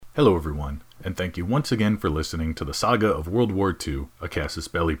Hello everyone, and thank you once again for listening to the saga of World War II, a Casus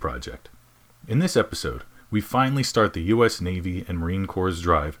Belli project. In this episode, we finally start the U.S. Navy and Marine Corps'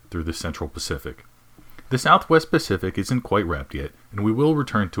 drive through the Central Pacific. The Southwest Pacific isn't quite wrapped yet, and we will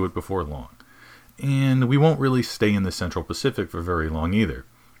return to it before long. And we won't really stay in the Central Pacific for very long either,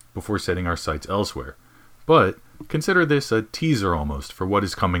 before setting our sights elsewhere. But consider this a teaser almost for what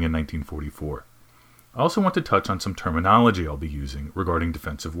is coming in 1944. I also want to touch on some terminology I'll be using regarding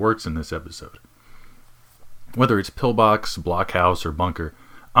defensive works in this episode. Whether it's pillbox, blockhouse, or bunker,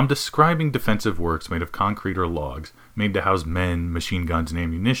 I'm describing defensive works made of concrete or logs, made to house men, machine guns, and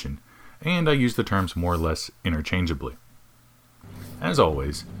ammunition, and I use the terms more or less interchangeably. As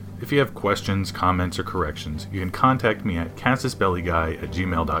always, if you have questions, comments, or corrections, you can contact me at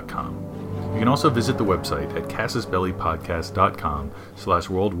casusbellyguy@gmail.com. You can also visit the website at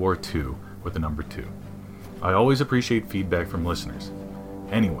casusbellypodcast.com/World War II with the number 2. I always appreciate feedback from listeners.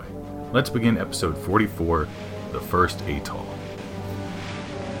 Anyway, let's begin episode 44, The First Atoll.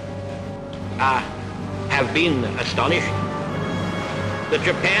 I have been astonished that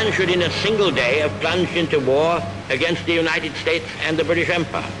Japan should in a single day have plunged into war against the United States and the British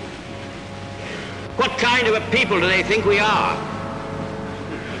Empire. What kind of a people do they think we are?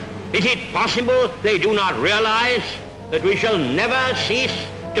 Is it possible they do not realize that we shall never cease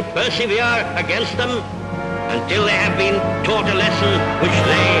to persevere against them until they have been taught a lesson which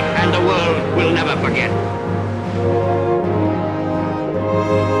they and the world will never forget?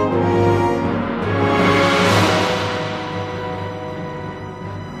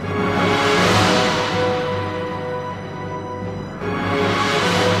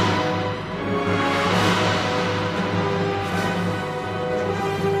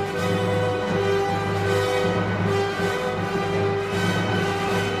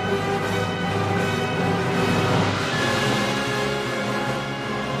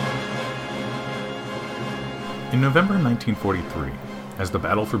 In November 1943, as the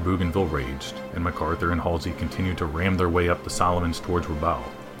battle for Bougainville raged, and MacArthur and Halsey continued to ram their way up the Solomons towards Rabaul,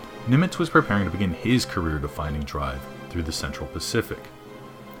 Nimitz was preparing to begin his career-defining drive through the Central Pacific.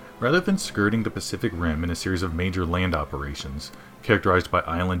 Rather than skirting the Pacific Rim in a series of major land operations, characterized by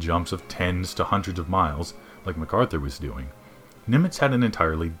island jumps of tens to hundreds of miles, like MacArthur was doing, Nimitz had an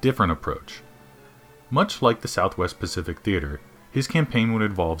entirely different approach. Much like the Southwest Pacific Theater, his campaign would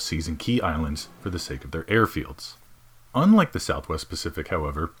involve seizing key islands for the sake of their airfields. Unlike the Southwest Pacific,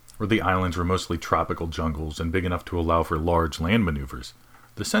 however, where the islands were mostly tropical jungles and big enough to allow for large land maneuvers,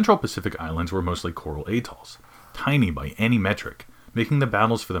 the Central Pacific Islands were mostly coral atolls, tiny by any metric, making the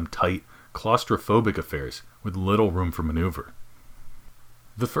battles for them tight, claustrophobic affairs with little room for maneuver.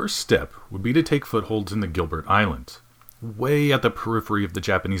 The first step would be to take footholds in the Gilbert Islands. Way at the periphery of the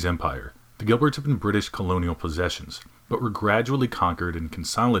Japanese Empire, the Gilberts had been British colonial possessions, but were gradually conquered and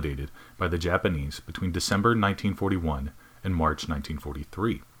consolidated by the Japanese between December 1941 and March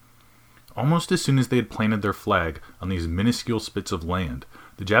 1943. Almost as soon as they had planted their flag on these minuscule spits of land,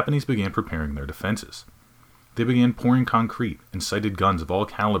 the Japanese began preparing their defenses. They began pouring concrete and sighted guns of all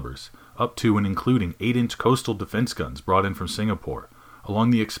calibers, up to and including 8-inch coastal defense guns brought in from Singapore, along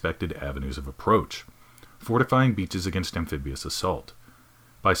the expected avenues of approach, fortifying beaches against amphibious assault.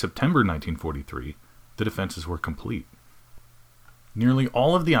 By September 1943, the defenses were complete. Nearly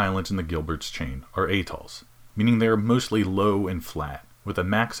all of the islands in the Gilbert's chain are atolls, meaning they are mostly low and flat, with a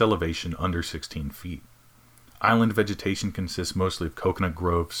max elevation under 16 feet. Island vegetation consists mostly of coconut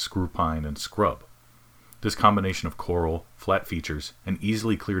grove, screw pine, and scrub. This combination of coral, flat features, and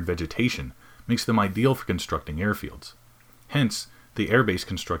easily cleared vegetation makes them ideal for constructing airfields. Hence, the airbase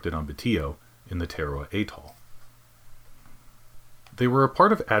constructed on Batio in the Tarawa Atoll. They were a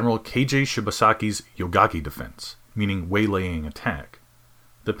part of Admiral K.J. Shibasaki's Yogaki defense, meaning waylaying attack.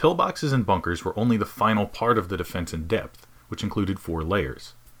 The pillboxes and bunkers were only the final part of the defense in depth, which included 4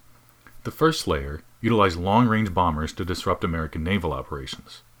 layers. The first layer utilized long-range bombers to disrupt American naval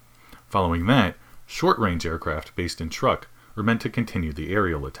operations. Following that, short-range aircraft based in Truk were meant to continue the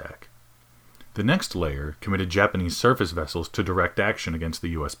aerial attack. The next layer committed Japanese surface vessels to direct action against the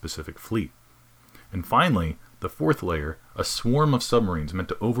U.S. Pacific Fleet. And finally, the fourth layer, a swarm of submarines meant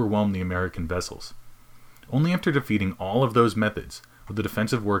to overwhelm the American vessels. Only after defeating all of those methods would the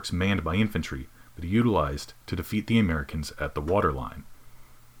defensive works manned by infantry be utilized to defeat the Americans at the waterline.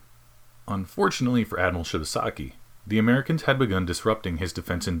 Unfortunately for Admiral Shibasaki, the Americans had begun disrupting his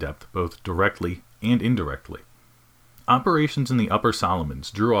defense in depth both directly and indirectly. Operations in the Upper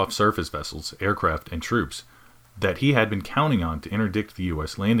Solomons drew off surface vessels, aircraft, and troops that he had been counting on to interdict the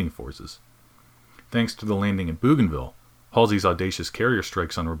U.S. landing forces. Thanks to the landing at Bougainville, Halsey's audacious carrier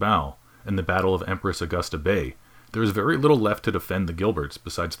strikes on Rabaul, and the Battle of Empress Augusta Bay, There was very little left to defend the Gilberts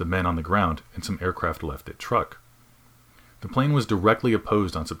besides the men on the ground and some aircraft left at Truk. The plan was directly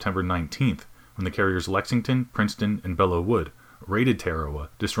opposed on September 19th when the carriers Lexington, Princeton, and Belleau Wood raided Tarawa,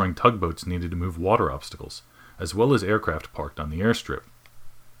 destroying tugboats needed to move water obstacles, as well as aircraft parked on the airstrip.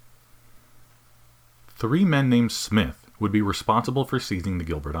 3 men named Smith would be responsible for seizing the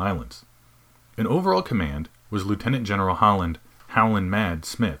Gilbert Islands. In overall command was Lieutenant General Howland Mad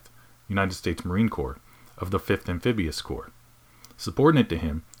Smith, United States Marine Corps, of the 5th Amphibious Corps. Subordinate to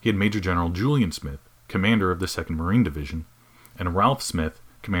him, he had Major General Julian Smith, commander of the 2nd Marine Division, and Ralph Smith,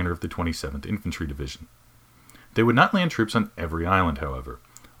 commander of the 27th Infantry Division. They would not land troops on every island, however,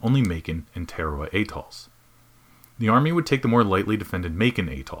 only Macon and Tarawa atolls. The Army would take the more lightly defended Macon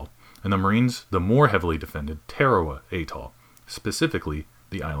Atoll, and the Marines the more heavily defended Tarawa Atoll, specifically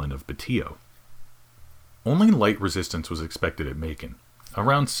the island of Batio. Only light resistance was expected at Macon.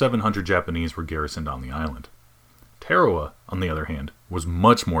 Around 700 Japanese were garrisoned on the island. Tarawa, on the other hand, was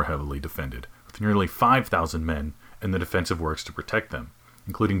much more heavily defended, with nearly 5,000 men and the defensive works to protect them,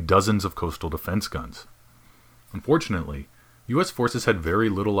 including dozens of coastal defense guns. Unfortunately, U.S. forces had very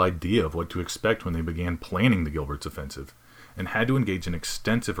little idea of what to expect when they began planning the Gilbert's offensive, and had to engage in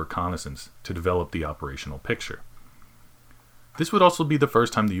extensive reconnaissance to develop the operational picture. This would also be the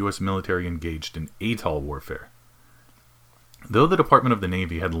first time the U.S. military engaged in atoll warfare. Though the Department of the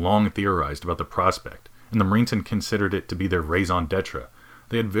Navy had long theorized about the prospect, and the Marines had considered it to be their raison d'etre,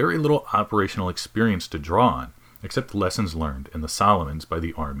 they had very little operational experience to draw on, except lessons learned in the Solomons by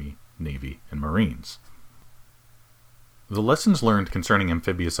the Army, Navy, and Marines. The lessons learned concerning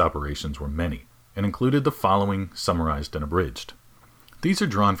amphibious operations were many, and included the following summarized and abridged. These are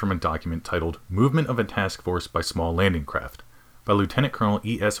drawn from a document titled Movement of a Task Force by Small Landing Craft, by Lieutenant Colonel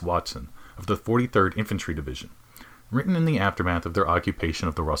E.S. Watson of the 43rd Infantry Division, written in the aftermath of their occupation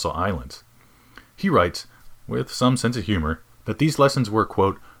of the Russell Islands. He writes, with some sense of humor, that these lessons were,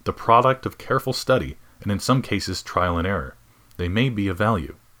 quote, the product of careful study and in some cases trial and error. They may be of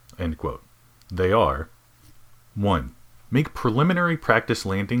value, end quote. They are: 1. Make preliminary practice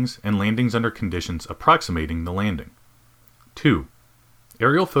landings and landings under conditions approximating the landing. 2.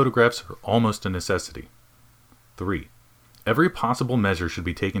 Aerial photographs are almost a necessity. 3. Every possible measure should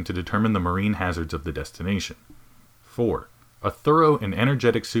be taken to determine the marine hazards of the destination. 4. A thorough and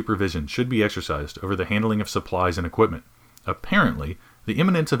energetic supervision should be exercised over the handling of supplies and equipment. Apparently, the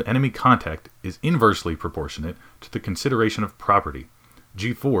imminence of enemy contact is inversely proportionate to the consideration of property.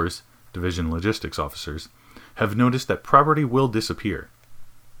 G4s, Division Logistics Officers, have noticed that property will disappear.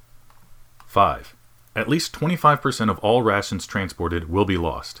 5. At least 25% of all rations transported will be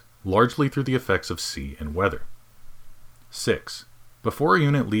lost, largely through the effects of sea and weather. 6. Before a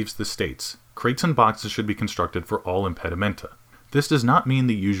unit leaves the States, crates and boxes should be constructed for all impedimenta. This does not mean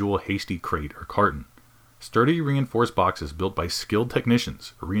the usual hasty crate or carton. Sturdy reinforced boxes built by skilled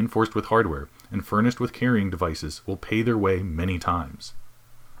technicians, reinforced with hardware, and furnished with carrying devices will pay their way many times.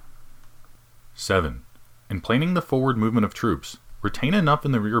 7. In planning the forward movement of troops, retain enough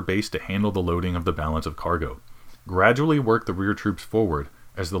in the rear base to handle the loading of the balance of cargo. Gradually work the rear troops forward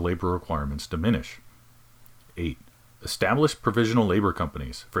as the labor requirements diminish. 8. Establish provisional labor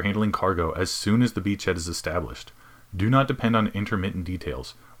companies for handling cargo as soon as the beachhead is established. Do not depend on intermittent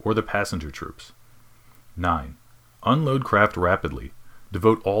details or the passenger troops. 9. Unload craft rapidly.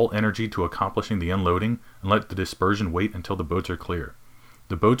 Devote all energy to accomplishing the unloading and let the dispersion wait until the boats are clear.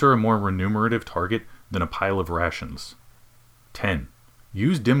 The boats are a more remunerative target than a pile of rations. 10.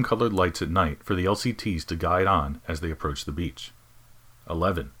 Use dim-colored lights at night for the LCTs to guide on as they approach the beach.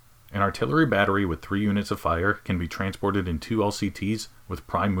 11. An artillery battery with 3 units of fire can be transported in 2 LCTs with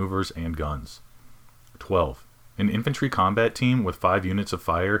prime movers and guns. 12. An infantry combat team with 5 units of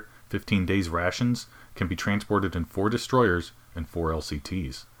fire, 15 days rations, can be transported in 4 destroyers and 4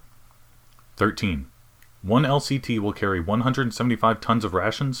 LCTs. 13. 1 LCT will carry 175 tons of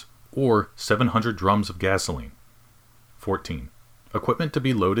rations or 700 drums of gasoline. 14. Equipment to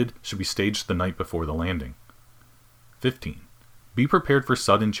be loaded should be staged the night before the landing. 15. Be prepared for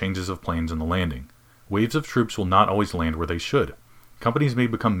sudden changes of plans in the landing. Waves of troops will not always land where they should. Companies may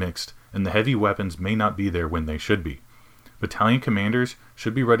become mixed, and the heavy weapons may not be there when they should be. Battalion commanders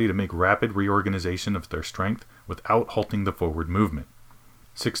should be ready to make rapid reorganization of their strength without halting the forward movement.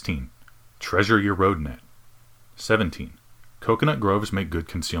 16. Treasure your road net. 17. Coconut groves make good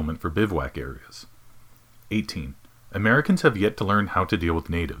concealment for bivouac areas. 18. Americans have yet to learn how to deal with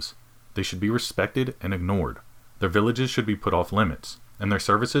natives. They should be respected and ignored. Their villages should be put off limits, and their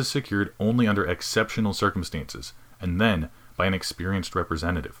services secured only under exceptional circumstances, and then by an experienced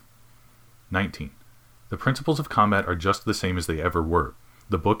representative. 19. The principles of combat are just the same as they ever were.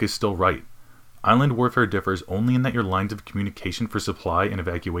 The book is still right. Island warfare differs only in that your lines of communication for supply and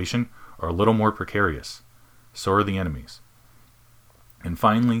evacuation are a little more precarious. So are the enemy's. And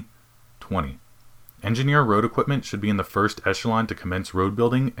finally, 20. Engineer road equipment should be in the first echelon to commence road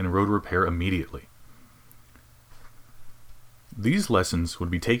building and road repair immediately. These lessons would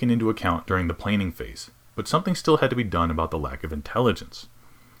be taken into account during the planning phase, but something still had to be done about the lack of intelligence.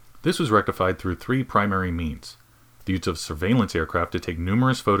 This was rectified through three primary means: the use of surveillance aircraft to take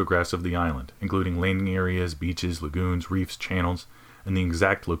numerous photographs of the island, including landing areas, beaches, lagoons, reefs, channels, and the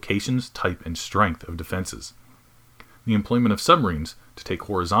exact locations, type, and strength of defenses. The employment of submarines to take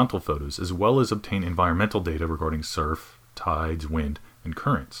horizontal photos, as well as obtain environmental data regarding surf, tides, wind, and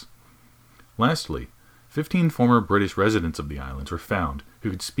currents. Lastly, 15 former British residents of the islands were found who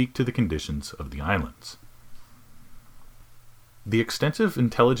could speak to the conditions of the islands. The extensive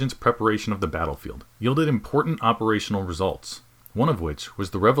intelligence preparation of the battlefield yielded important operational results, one of which was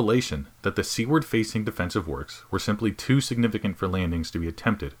the revelation that the seaward-facing defensive works were simply too significant for landings to be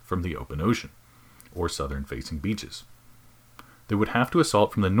attempted from the open ocean, or southern-facing beaches. They would have to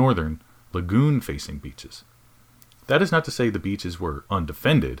assault from the northern, lagoon-facing beaches. That is not to say the beaches were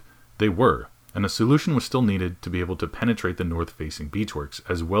undefended, they were, and a solution was still needed to be able to penetrate the north-facing beachworks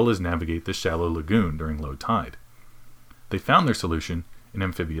as well as navigate the shallow lagoon during low tide. They found their solution in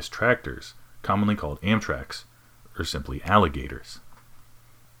amphibious tractors, commonly called Amtraks, or simply alligators.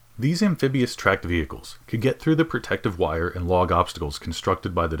 These amphibious tracked vehicles could get through the protective wire and log obstacles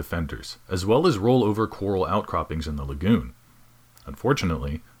constructed by the defenders, as well as roll over coral outcroppings in the lagoon.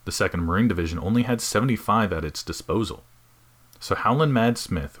 Unfortunately, the 2nd Marine Division only had 75 at its disposal. So Howland Mad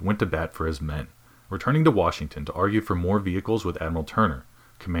Smith went to bat for his men, returning to Washington to argue for more vehicles with Admiral Turner,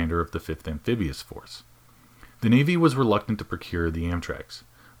 commander of the 5th Amphibious Force. The Navy was reluctant to procure the Amtraks,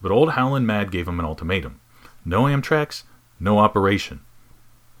 but old Howland Mad gave him an ultimatum: no Amtraks, no operation.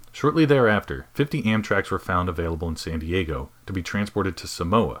 Shortly thereafter, 50 Amtraks were found available in San Diego to be transported to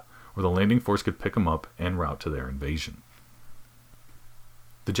Samoa, where the landing force could pick them up en route to their invasion.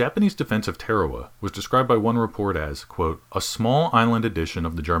 The Japanese defense of Tarawa was described by one report as, quote, a small island edition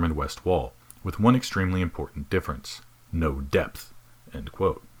of the German West Wall, with one extremely important difference: no depth, end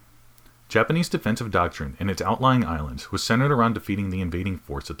quote. Japanese defensive doctrine in its outlying islands was centered around defeating the invading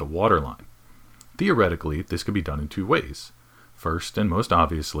force at the waterline. Theoretically, this could be done in two ways. First, and most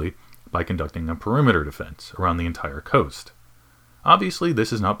obviously, by conducting a perimeter defense around the entire coast. Obviously,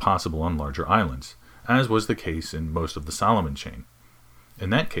 this is not possible on larger islands, as was the case in most of the Solomon chain.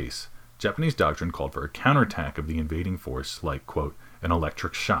 In that case, Japanese doctrine called for a counterattack of the invading force like, quote, an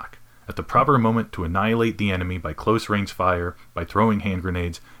electric shock, at the proper moment to annihilate the enemy by close-range fire, by throwing hand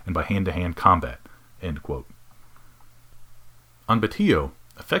grenades, and by hand-to-hand combat, end quote. On Batillo,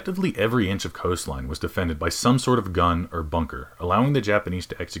 effectively every inch of coastline was defended by some sort of gun or bunker, allowing the Japanese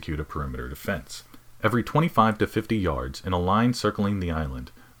to execute a perimeter defense. Every 25 to 50 yards in a line circling the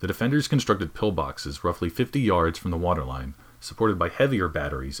island, the defenders constructed pillboxes roughly 50 yards from the waterline, supported by heavier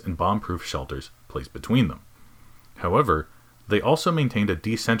batteries and bomb-proof shelters placed between them. However, they also maintained a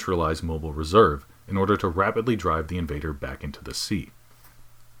decentralized mobile reserve in order to rapidly drive the invader back into the sea.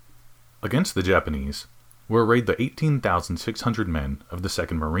 Against the Japanese were arrayed the 18,600 men of the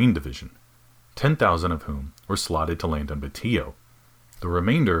 2nd Marine Division, 10,000 of whom were slotted to land on Batillo. The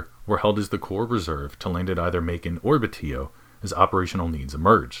remainder were held as the core reserve to land at either Macon or Batillo as operational needs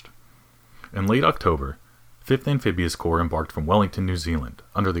emerged. In late October, 5th Amphibious Corps embarked from Wellington, New Zealand,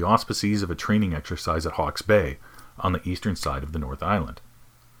 under the auspices of a training exercise at Hawke's Bay, on the eastern side of the North Island.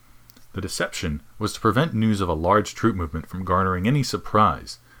 The deception was to prevent news of a large troop movement from garnering any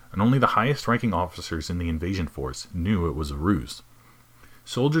surprise, and only the highest-ranking officers in the invasion force knew it was a ruse.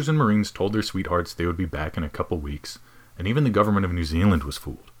 Soldiers and Marines told their sweethearts they would be back in a couple weeks, and even the government of New Zealand was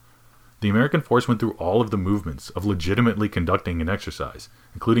fooled. The American force went through all of the movements of legitimately conducting an exercise,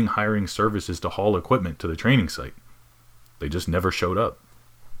 including hiring services to haul equipment to the training site. They just never showed up.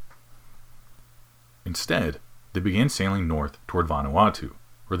 Instead, they began sailing north toward Vanuatu,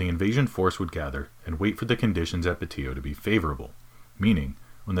 where the invasion force would gather and wait for the conditions at Batillo to be favorable, meaning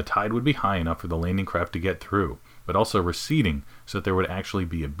when the tide would be high enough for the landing craft to get through, but also receding so that there would actually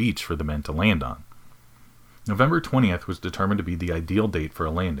be a beach for the men to land on. November 20th was determined to be the ideal date for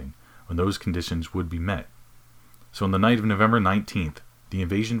a landing, when those conditions would be met. So on the night of November 19th, the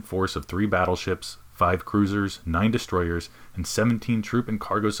invasion force of 3 battleships, 5 cruisers, 9 destroyers, and 17 troop and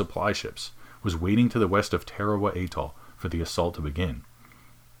cargo supply ships was waiting to the west of Tarawa Atoll for the assault to begin.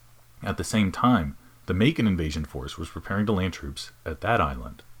 At the same time, the Macon invasion force was preparing to land troops at that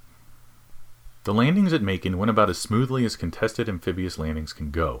island. The landings at Macon went about as smoothly as contested amphibious landings can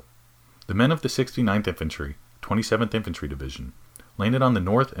go. The men of the 69th Infantry, 27th Infantry Division, landed on the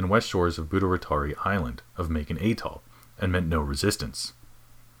north and west shores of Budoratari Island of Makin Atoll, and met no resistance.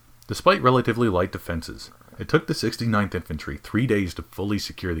 Despite relatively light defenses, it took the 69th Infantry 3 days to fully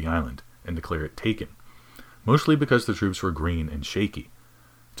secure the island and declare it taken, mostly because the troops were green and shaky.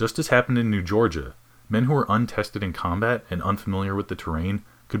 Just as happened in New Georgia, men who were untested in combat and unfamiliar with the terrain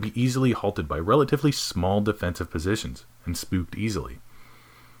could be easily halted by relatively small defensive positions and spooked easily.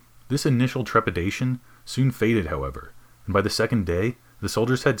 This initial trepidation soon faded, however, and by the second day, the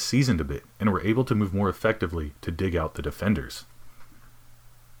soldiers had seasoned a bit and were able to move more effectively to dig out the defenders.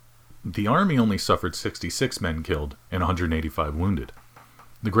 The army only suffered 66 men killed and 185 wounded.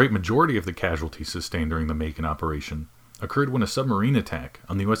 The great majority of the casualties sustained during the Macon operation occurred when a submarine attack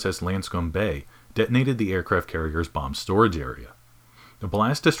on the USS Lanscombe Bay detonated the aircraft carrier's bomb storage area. The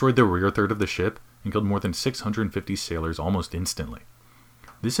blast destroyed the rear third of the ship and killed more than 650 sailors almost instantly.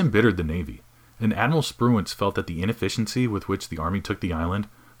 This embittered the Navy, and Admiral Spruance felt that the inefficiency with which the Army took the island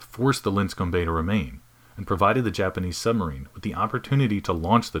forced the Lanscombe Bay to remain, and provided the Japanese submarine with the opportunity to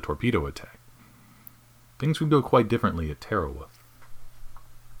launch the torpedo attack. Things would go quite differently at Tarawa.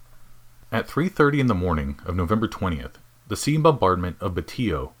 At 3:30 in the morning of November 20th, the sea bombardment of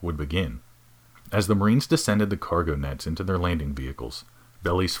Batio would begin. As the Marines descended the cargo nets into their landing vehicles,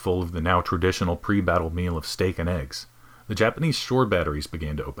 bellies full of the now traditional pre-battle meal of steak and eggs, the Japanese shore batteries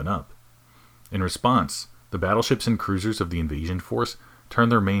began to open up. In response, the battleships and cruisers of the invasion force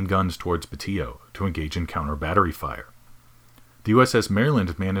turned their main guns towards Batio to engage in counter-battery fire. The USS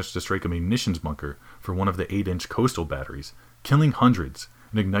Maryland managed to strike a munitions bunker for one of the 8-inch coastal batteries, killing hundreds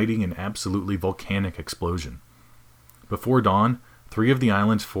and igniting an absolutely volcanic explosion. Before dawn, 3 of the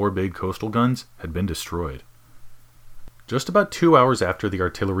island's 4 big coastal guns had been destroyed. Just about 2 hours after the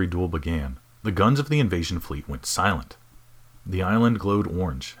artillery duel began, the guns of the invasion fleet went silent. The island glowed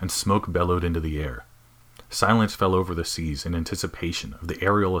orange, and smoke bellowed into the air. Silence fell over the seas in anticipation of the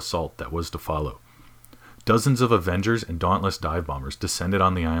aerial assault that was to follow. Dozens of Avengers and Dauntless dive bombers descended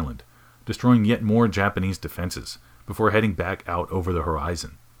on the island, destroying yet more Japanese defenses before heading back out over the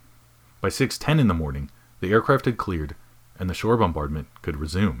horizon. By 6:10 in the morning, the aircraft had cleared, and the shore bombardment could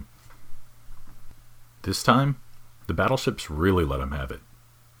resume. This time, the battleships really let them have it.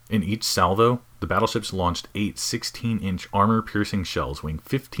 In each salvo, the battleships launched 8 16-inch armor-piercing shells weighing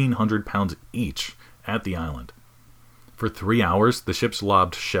 1,500 pounds each at the island. For 3 hours, the ships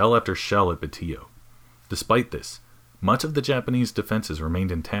lobbed shell after shell at Batio. Despite this, much of the Japanese defenses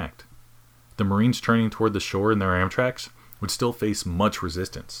remained intact. The Marines turning toward the shore in their Amtraks would still face much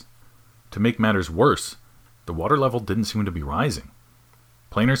resistance. To make matters worse, the water level didn't seem to be rising.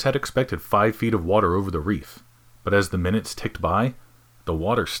 Planers had expected 5 feet of water over the reef, but as the minutes ticked by, the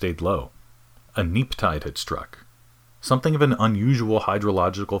water stayed low. A neap tide had struck, something of an unusual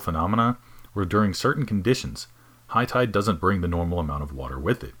hydrological phenomena where during certain conditions, high tide doesn't bring the normal amount of water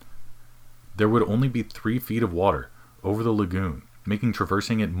with it. There would only be 3 feet of water over the lagoon, making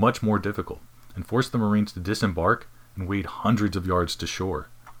traversing it much more difficult, and forced the Marines to disembark and wade hundreds of yards to shore.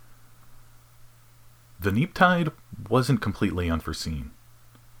 The neap tide wasn't completely unforeseen.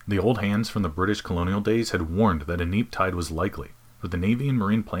 The old hands from the British colonial days had warned that a neap tide was likely, but the Navy and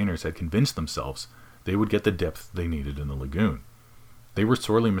Marine planers had convinced themselves they would get the depth they needed in the lagoon. They were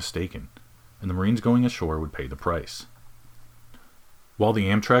sorely mistaken, and the Marines going ashore would pay the price. While the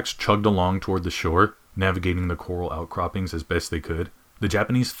Amtraks chugged along toward the shore, navigating the coral outcroppings as best they could, the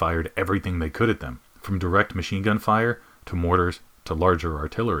Japanese fired everything they could at them, from direct machine gun fire to mortars to larger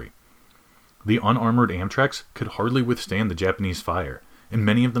artillery. The unarmored Amtraks could hardly withstand the Japanese fire, and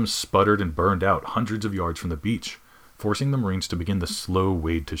many of them sputtered and burned out hundreds of yards from the beach, forcing the Marines to begin the slow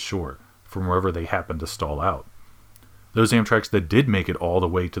wade to shore from wherever they happened to stall out. Those Amtraks that did make it all the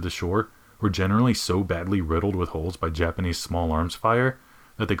way to the shore were generally so badly riddled with holes by Japanese small arms fire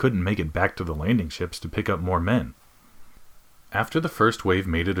that they couldn't make it back to the landing ships to pick up more men. After the first wave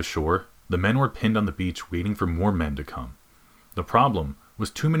made it ashore, the men were pinned on the beach waiting for more men to come. The problem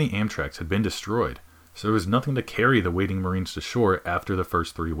was too many Amtraks had been destroyed, so there was nothing to carry the waiting Marines to shore after the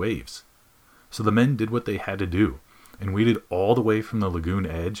first 3 waves. So the men did what they had to do, and waded all the way from the lagoon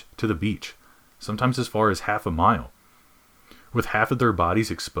edge to the beach, sometimes as far as half a mile. With half of their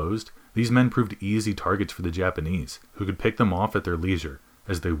bodies exposed, these men proved easy targets for the Japanese, who could pick them off at their leisure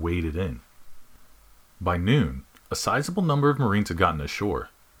as they waded in. By noon, a sizable number of Marines had gotten ashore,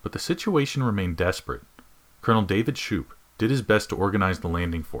 but the situation remained desperate. Colonel David Shoup did his best to organize the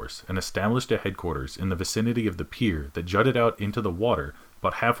landing force and established a headquarters in the vicinity of the pier that jutted out into the water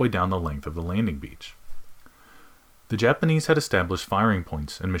about halfway down the length of the landing beach. The Japanese had established firing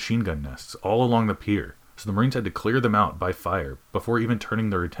points and machine gun nests all along the pier, so the Marines had to clear them out by fire before even turning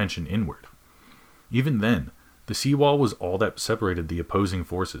their attention inward. Even then, the The seawall was all that separated the opposing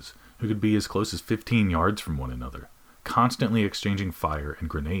forces, who could be as close as 15 yards from one another, constantly exchanging fire and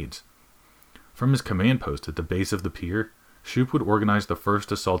grenades. From his command post at the base of the pier, Shoup would organize the first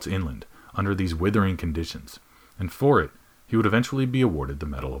assaults inland under these withering conditions, and for it, he would eventually be awarded the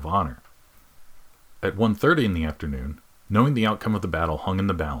Medal of Honor. At 1:30 in the afternoon, knowing the outcome of the battle hung in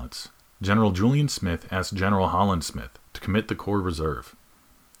the balance, General Julian Smith asked General Holland Smith to commit the Corps Reserve.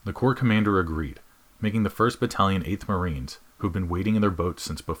 The Corps commander agreed, making the 1st Battalion 8th Marines, who had been waiting in their boats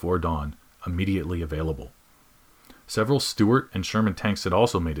since before dawn, immediately available. Several Stuart and Sherman tanks had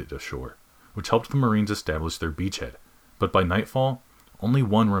also made it ashore, which helped the Marines establish their beachhead, but by nightfall, only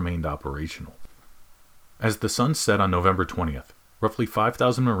one remained operational. As the sun set on November 20th, roughly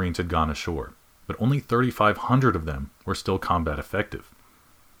 5,000 Marines had gone ashore, but only 3,500 of them were still combat effective.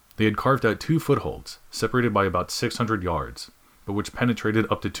 They had carved out 2 footholds, separated by about 600 yards, but which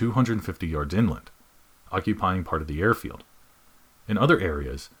penetrated up to 250 yards inland, occupying part of the airfield. In other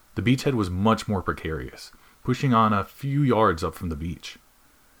areas, the beachhead was much more precarious, pushing on a few yards up from the beach.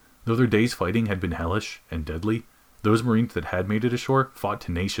 Though their day's fighting had been hellish and deadly, those Marines that had made it ashore fought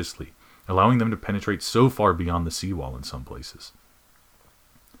tenaciously, allowing them to penetrate so far beyond the seawall in some places.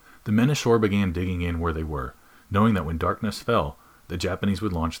 The men ashore began digging in where they were, knowing that when darkness fell, the Japanese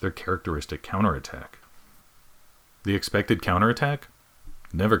would launch their characteristic counterattack. The expected counterattack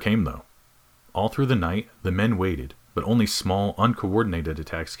never came, though. All through the night, the men waited, but only small, uncoordinated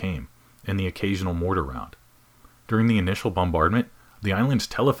attacks came, and the occasional mortar round. During the initial bombardment, the island's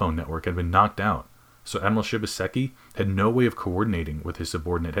telephone network had been knocked out, so Admiral Shibaseki had no way of coordinating with his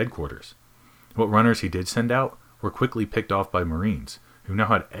subordinate headquarters. What runners he did send out were quickly picked off by Marines, who now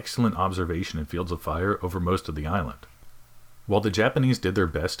had excellent observation in fields of fire over most of the island. While the Japanese did their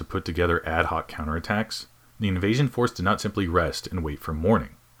best to put together ad hoc counterattacks, the invasion force did not simply rest and wait for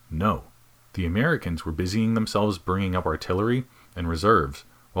morning. No. The Americans were busying themselves bringing up artillery and reserves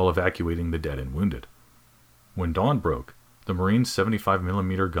while evacuating the dead and wounded. When dawn broke, the Marines'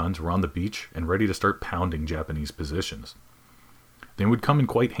 75mm guns were on the beach and ready to start pounding Japanese positions. They would come in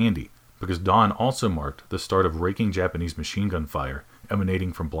quite handy, because dawn also marked the start of raking Japanese machine gun fire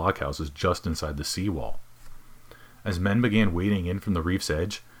emanating from blockhouses just inside the seawall. As men began wading in from the reef's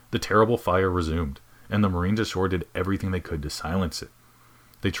edge, the terrible fire resumed, and the Marines ashore did everything they could to silence it.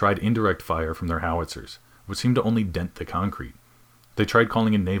 They tried indirect fire from their howitzers, which seemed to only dent the concrete. They tried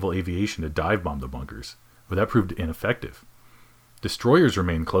calling in naval aviation to dive bomb the bunkers, but that proved ineffective. Destroyers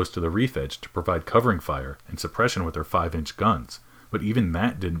remained close to the reef edge to provide covering fire and suppression with their 5-inch guns, but even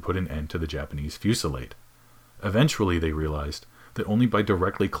that didn't put an end to the Japanese fusillade. Eventually, they realized that only by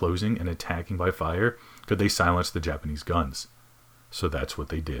directly closing and attacking by fire could they silence the Japanese guns. So that's what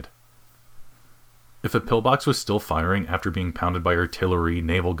they did. If a pillbox was still firing after being pounded by artillery,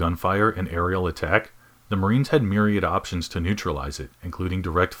 naval gunfire, and aerial attack, the Marines had myriad options to neutralize it, including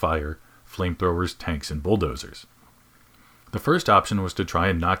direct fire, flamethrowers, tanks, and bulldozers. The first option was to try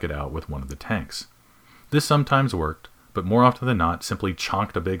and knock it out with one of the tanks. This sometimes worked, but more often than not simply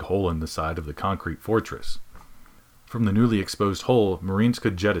chonked a big hole in the side of the concrete fortress. From the newly exposed hole, Marines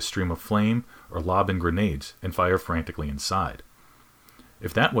could jet a stream of flame or lob in grenades and fire frantically inside.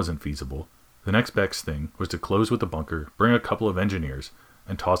 If that wasn't feasible, the next best thing was to close with the bunker, bring a couple of engineers,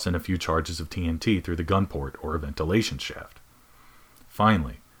 and toss in a few charges of TNT through the gun port or a ventilation shaft.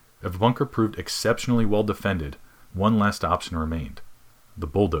 Finally, if the bunker proved exceptionally well defended, one last option remained: the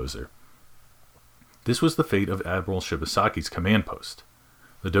bulldozer. This was the fate of Admiral Shibasaki's command post.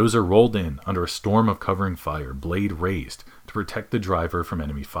 The dozer rolled in under a storm of covering fire, blade raised, to protect the driver from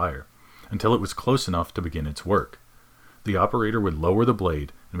enemy fire, until it was close enough to begin its work. The operator would lower the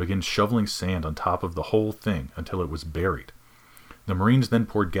blade and begin shoveling sand on top of the whole thing until it was buried. The Marines then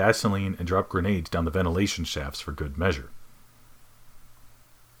poured gasoline and dropped grenades down the ventilation shafts for good measure.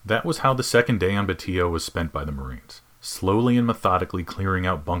 That was how the second day on Batio was spent by the Marines, slowly and methodically clearing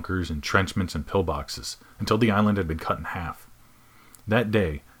out bunkers, entrenchments, and pillboxes until the island had been cut in half. That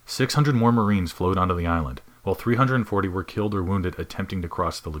day, 600 more Marines flowed onto the island, while 340 were killed or wounded attempting to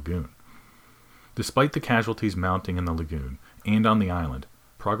cross the lagoon. Despite the casualties mounting in the lagoon and on the island,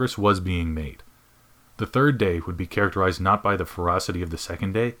 progress was being made. The third day would be characterized not by the ferocity of the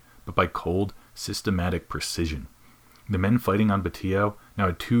second day, but by cold, systematic precision. The men fighting on Batio now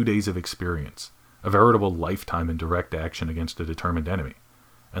had 2 days of experience, a veritable lifetime in direct action against a determined enemy,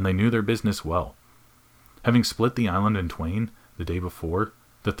 and they knew their business well. Having split the island in twain the day before,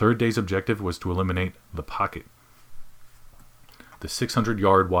 the third day's objective was to eliminate the pocket, the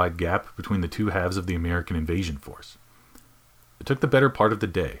 600-yard wide gap between the two halves of the American invasion force. It took the better part of the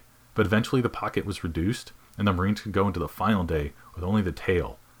day, but eventually the pocket was reduced, and the Marines could go into the final day with only the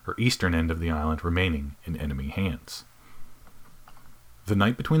tail, or eastern end of the island remaining in enemy hands. The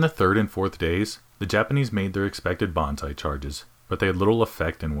night between the third and fourth days, the Japanese made their expected banzai charges, but they had little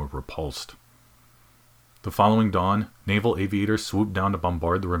effect and were repulsed. The following dawn, naval aviators swooped down to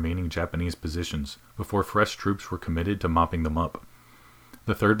bombard the remaining Japanese positions before fresh troops were committed to mopping them up.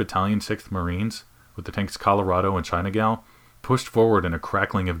 The 3rd Battalion 6th Marines, with the tanks Colorado and Chinagal, pushed forward in a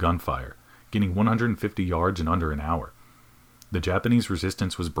crackling of gunfire, gaining 150 yards in under an hour. The Japanese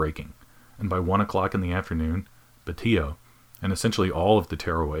resistance was breaking, and by 1 o'clock in the afternoon, Batio, and essentially all of the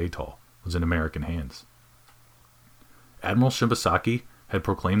Tarawa Atoll, was in American hands. Admiral Shibasaki had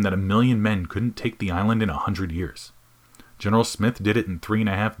proclaimed that 1 million men couldn't take the island in 100 years. General Smith did it in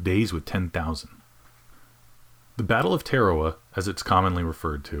 3.5 days with 10,000. The Battle of Tarawa, as it's commonly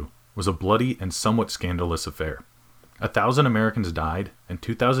referred to, was a bloody and somewhat scandalous affair. 1,000 Americans died, and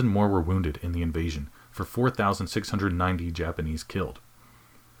 2,000 more were wounded in the invasion, for 4,690 Japanese killed.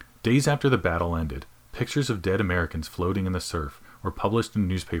 Days after the battle ended, pictures of dead Americans floating in the surf were published in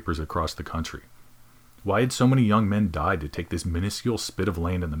newspapers across the country. Why had so many young men died to take this minuscule spit of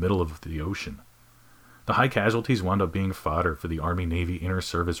land in the middle of the ocean? The high casualties wound up being fodder for the Army-Navy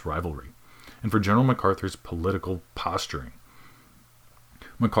inter-service rivalry, and for General MacArthur's political posturing.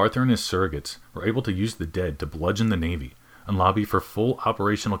 MacArthur and his surrogates were able to use the dead to bludgeon the Navy and lobby for full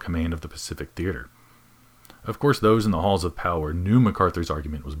operational command of the Pacific Theater. Of course, those in the halls of power knew MacArthur's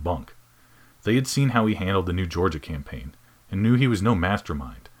argument was bunk. They had seen how he handled the New Georgia campaign, and knew he was no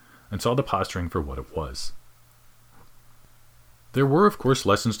mastermind, and saw the posturing for what it was. There were, of course,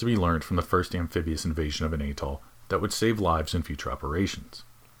 lessons to be learned from the first amphibious invasion of an atoll that would save lives in future operations.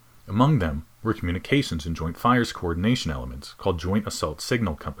 Among them were communications and joint fires coordination elements called Joint Assault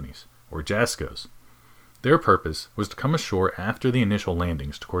Signal Companies, or JASCOs. Their purpose was to come ashore after the initial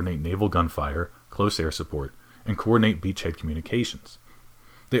landings to coordinate naval gunfire, close air support, and coordinate beachhead communications.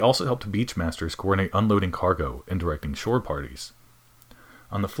 They also helped beachmasters coordinate unloading cargo and directing shore parties.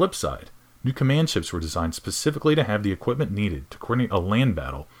 On the flip side, new command ships were designed specifically to have the equipment needed to coordinate a land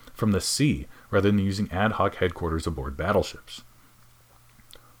battle from the sea rather than using ad hoc headquarters aboard battleships.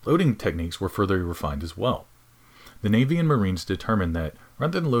 Loading techniques were further refined as well. The Navy and Marines determined that,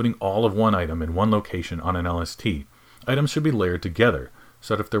 rather than loading all of one item in one location on an LST, items should be layered together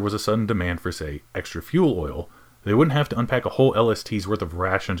so that if there was a sudden demand for, say, extra fuel oil, they wouldn't have to unpack a whole LST's worth of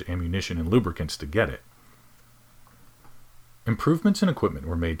rations, ammunition, and lubricants to get it. Improvements in equipment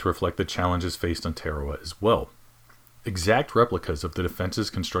were made to reflect the challenges faced on Tarawa as well. Exact replicas of the defenses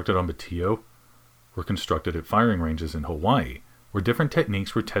constructed on Batio were constructed at firing ranges in Hawaii, where different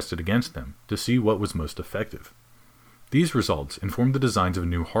techniques were tested against them to see what was most effective. These results informed the designs of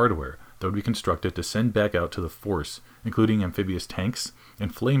new hardware that would be constructed to send back out to the force, including amphibious tanks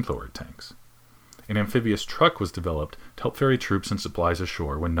and flamethrower tanks. An amphibious truck was developed to help ferry troops and supplies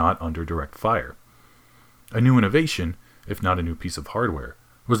ashore when not under direct fire. A new innovation, if not a new piece of hardware,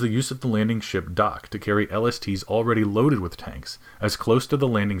 was the use of the landing ship dock to carry LSTs already loaded with tanks as close to the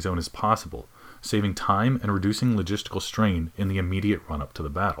landing zone as possible, saving time and reducing logistical strain in the immediate run-up to the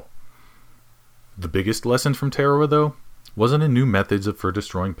battle. The biggest lesson from Tarawa, though, wasn't in new methods for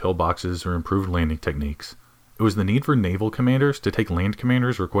destroying pillboxes or improved landing techniques. It was the need for naval commanders to take land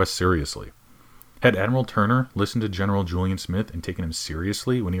commanders' requests seriously. Had Admiral Turner listened to General Julian Smith and taken him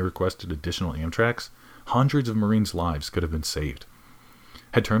seriously when he requested additional Amtraks, hundreds of Marines' lives could have been saved.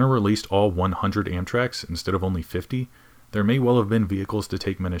 Had Turner released all 100 Amtraks instead of only 50, there may well have been vehicles to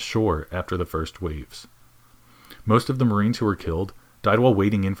take men ashore after the first waves. Most of the Marines who were killed died while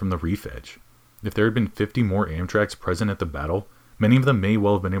wading in from the reef edge. If there had been 50 more Amtraks present at the battle, many of them may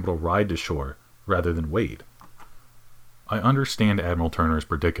well have been able to ride to shore rather than wade. I understand Admiral Turner's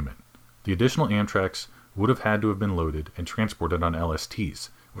predicament. The additional Amtraks would have had to have been loaded and transported on LSTs,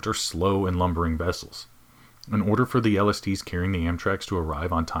 which are slow and lumbering vessels. In order for the LSTs carrying the Amtraks to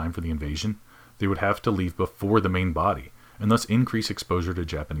arrive on time for the invasion, they would have to leave before the main body, and thus increase exposure to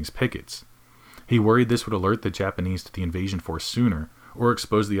Japanese pickets. He worried this would alert the Japanese to the invasion force sooner, or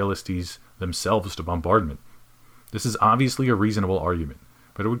expose the LSTs themselves to bombardment. This is obviously a reasonable argument,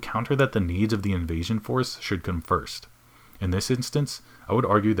 but it would counter that the needs of the invasion force should come first. In this instance, I would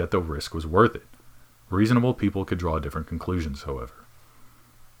argue that the risk was worth it. Reasonable people could draw different conclusions, however.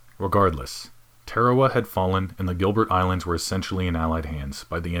 Regardless, Tarawa had fallen and the Gilbert Islands were essentially in Allied hands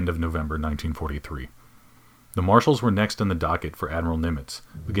by the end of November 1943. The Marshalls were next on the docket for Admiral Nimitz,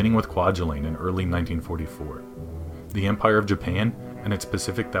 beginning with Kwajalein in early 1944. The Empire of Japan and its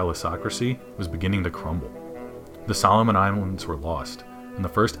Pacific thalassocracy was beginning to crumble. The Solomon Islands were lost, and the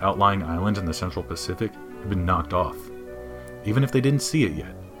first outlying islands in the Central Pacific had been knocked off. Even if they didn't see it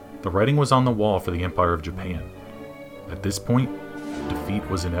yet, the writing was on the wall for the Empire of Japan. At this point, defeat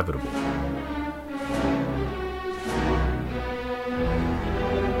was inevitable.